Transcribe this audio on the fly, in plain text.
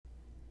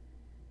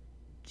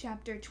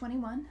Chapter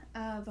 21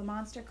 of A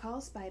Monster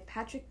Calls by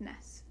Patrick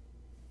Ness.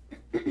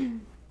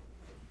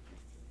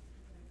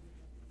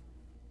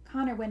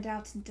 Connor went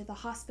out into the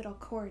hospital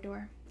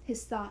corridor,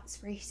 his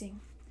thoughts racing.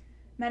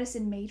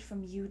 Medicine made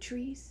from yew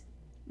trees?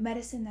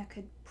 Medicine that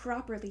could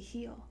properly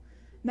heal.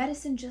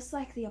 Medicine just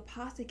like the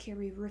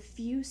apothecary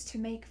refused to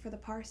make for the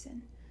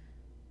parson.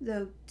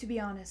 Though, to be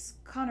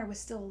honest, Connor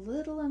was still a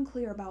little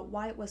unclear about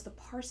why it was the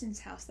parson's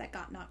house that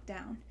got knocked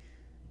down.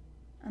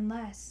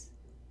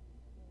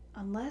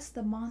 Unless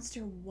the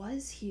monster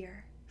was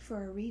here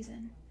for a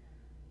reason.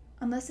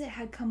 Unless it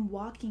had come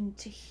walking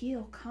to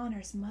heal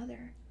Connor's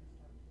mother.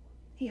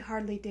 He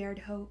hardly dared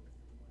hope.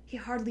 He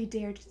hardly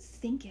dared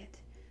think it.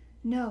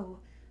 No,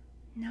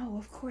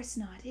 of course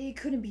not. It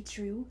couldn't be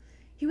true.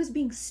 He was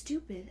being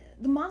stupid.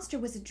 The monster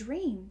was a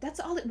dream. That's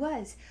all it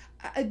was.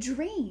 A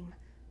dream.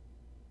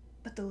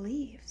 But the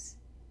leaves,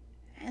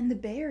 and the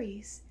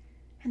berries,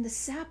 and the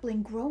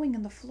sapling growing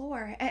in the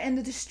floor, and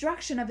the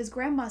destruction of his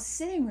grandma's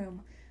sitting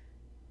room.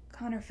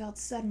 Connor felt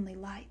suddenly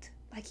light,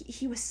 like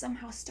he was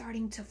somehow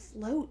starting to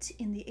float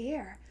in the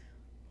air.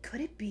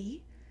 Could it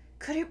be?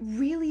 Could it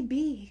really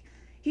be?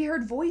 He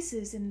heard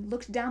voices and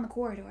looked down the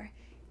corridor.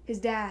 His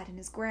dad and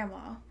his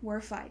grandma were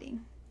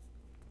fighting.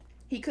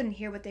 He couldn't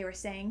hear what they were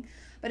saying,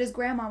 but his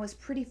grandma was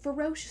pretty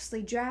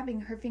ferociously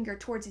jabbing her finger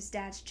towards his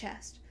dad's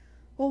chest.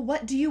 "Well,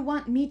 what do you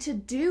want me to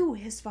do?"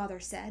 his father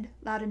said,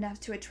 loud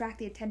enough to attract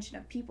the attention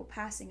of people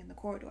passing in the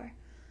corridor.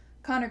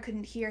 Connor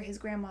couldn't hear his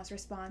grandma's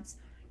response,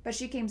 but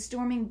she came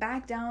storming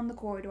back down the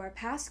corridor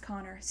past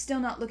Connor, still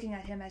not looking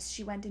at him as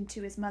she went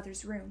into his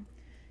mother's room.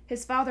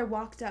 His father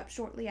walked up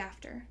shortly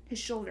after, his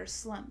shoulders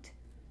slumped.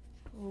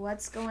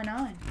 "What's going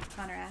on?"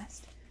 Connor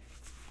asked.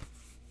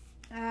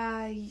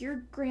 Your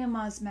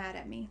grandma's mad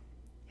at me,"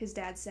 his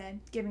dad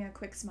said, giving a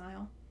quick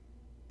smile.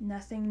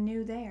 "Nothing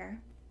new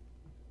there."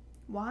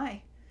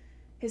 "Why?"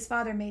 His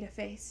father made a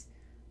face.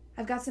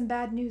 "I've got some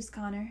bad news,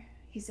 Connor,"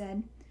 he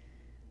said.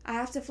 "I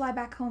have to fly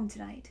back home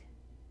tonight."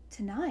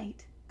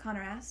 "Tonight?"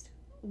 Connor asked.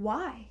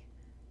 "Why?"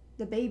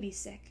 "The baby's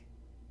sick."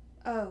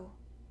 "Oh,"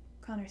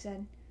 Connor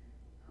said.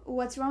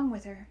 "What's wrong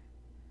with her?"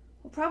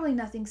 "Well, probably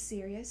nothing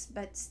serious,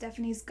 but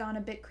Stephanie's gone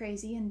a bit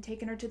crazy and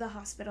taken her to the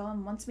hospital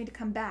and wants me to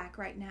come back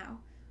right now."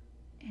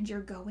 "And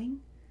you're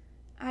going?"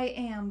 "I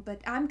am,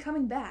 but I'm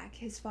coming back,"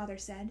 his father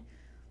said.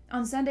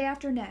 "On Sunday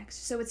after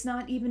next, so it's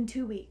not even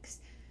 2 weeks.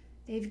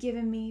 They've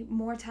given me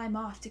more time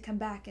off to come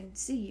back and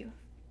see you."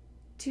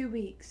 2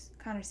 weeks,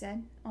 Connor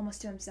said, almost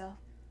to himself.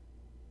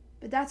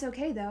 "But that's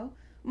okay, though.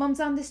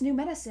 Mom's on this new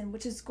medicine,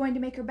 which is going to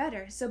make her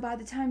better, so by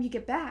the time you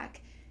get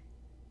back—"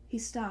 He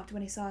stopped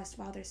when he saw his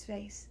father's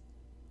face.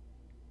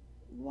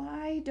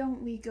 "Why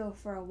don't we go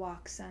for a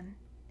walk, son?"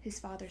 his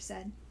father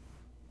said.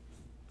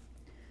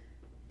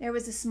 There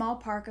was a small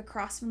park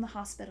across from the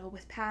hospital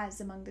with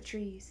paths among the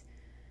trees.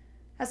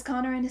 As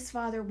Connor and his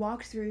father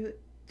walked through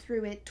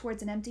it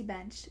towards an empty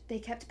bench, they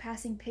kept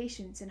passing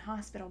patients in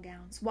hospital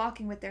gowns,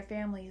 walking with their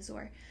families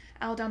or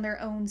out on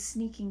their own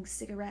sneaking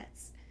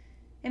cigarettes.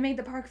 It made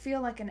the park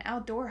feel like an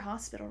outdoor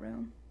hospital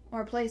room,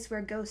 or a place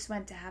where ghosts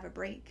went to have a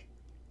break.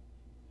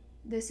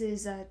 "This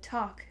is a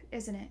talk,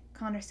 isn't it?"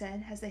 Connor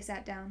said as they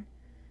sat down.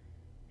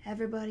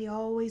 "Everybody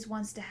always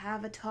wants to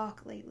have a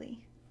talk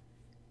lately."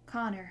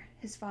 "Connor,"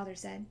 his father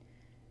said.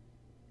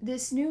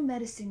 "This new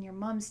medicine your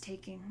mom's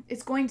taking,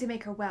 it's going to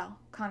make her well,"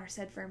 Connor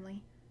said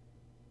firmly.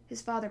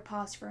 His father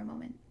paused for a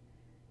moment.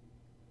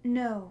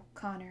 "No,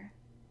 Connor,"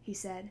 he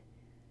said.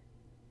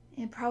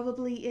 "It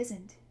probably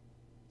isn't."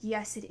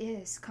 "Yes, it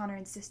is," Connor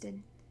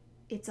insisted.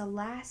 "It's a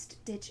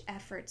last-ditch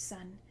effort,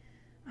 son.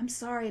 I'm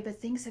sorry, but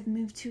things have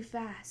moved too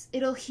fast.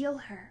 It'll heal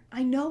her.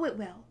 I know it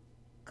will."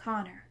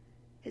 "Connor,"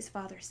 his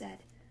father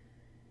said.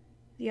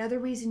 "The other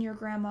reason your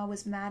grandma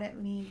was mad at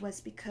me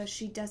was because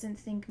she doesn't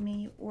think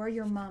me or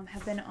your mom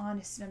have been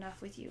honest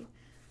enough with you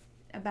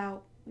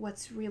about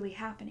what's really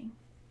happening."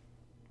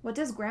 "What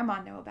does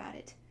Grandma know about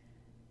it?"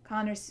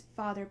 Connor's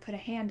father put a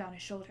hand on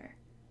his shoulder.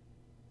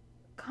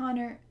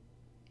 "Connor,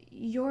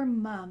 your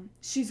mom,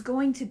 she's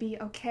going to be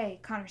okay,"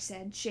 Connor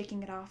said,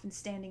 shaking it off and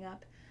standing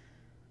up.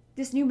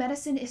 "This new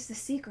medicine is the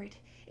secret.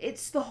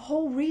 It's the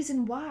whole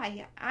reason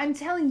why. I'm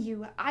telling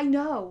you, I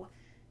know."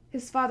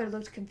 His father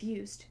looked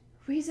confused.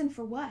 "Reason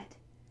for what?"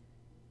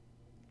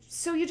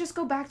 "So you just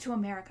go back to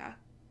America,"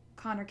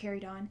 Connor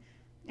carried on,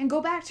 "and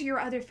go back to your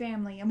other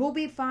family, and we'll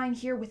be fine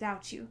here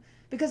without you,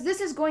 because this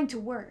is going to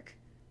work."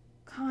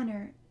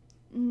 "Connor,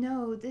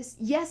 no,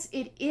 yes,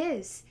 it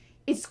is.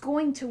 It's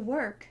going to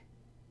work."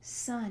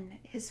 "Son,"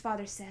 his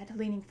father said,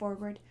 leaning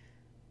forward,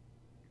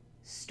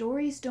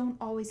 "stories don't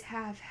always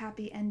have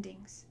happy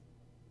endings."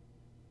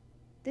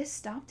 This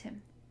stopped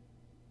him.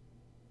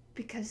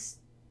 Because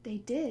they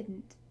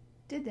didn't,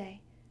 did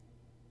they?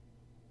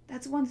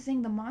 That's one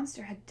thing the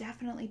monster had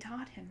definitely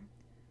taught him.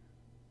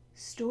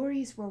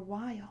 Stories were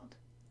wild.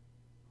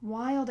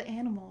 Wild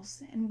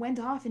animals, and went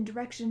off in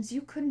directions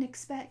you couldn't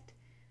expect.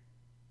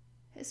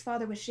 His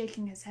father was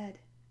shaking his head.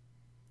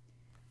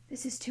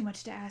 "This is too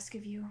much to ask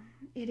of you.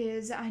 It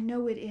is, I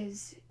know it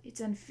is.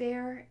 It's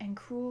unfair and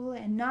cruel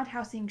and not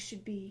how things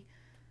should be."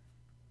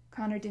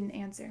 Connor didn't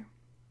answer.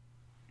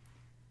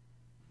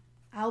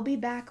 "I'll be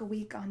back a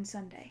week on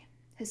Sunday,"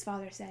 his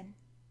father said.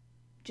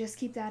 "Just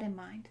keep that in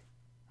mind,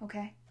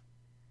 okay?"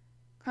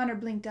 Connor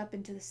blinked up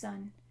into the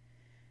sun.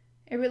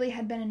 It really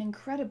had been an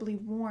incredibly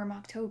warm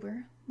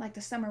October, like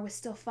the summer was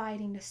still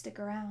fighting to stick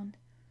around.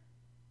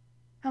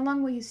 "How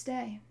long will you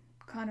stay?"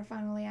 Connor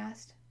finally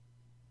asked.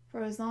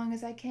 "For as long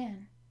as I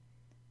can."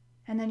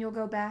 "And then you'll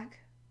go back?"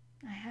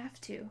 "I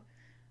have to.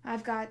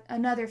 I've got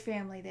another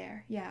family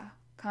there, yeah,"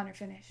 Connor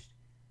finished.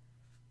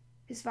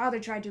 His father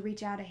tried to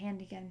reach out a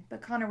hand again,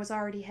 but Connor was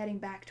already heading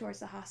back towards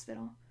the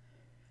hospital.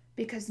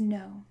 Because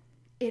no,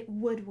 it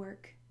would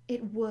work.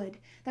 It would.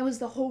 That was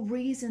the whole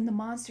reason the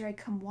monster had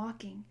come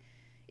walking.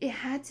 It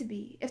had to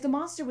be. If the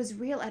monster was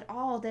real at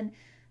all, then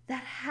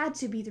that had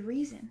to be the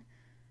reason.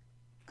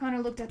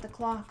 Connor looked at the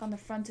clock on the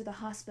front of the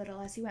hospital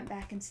as he went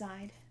back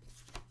inside.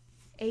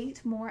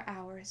 8 more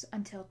hours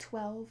until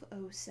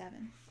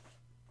 12:07.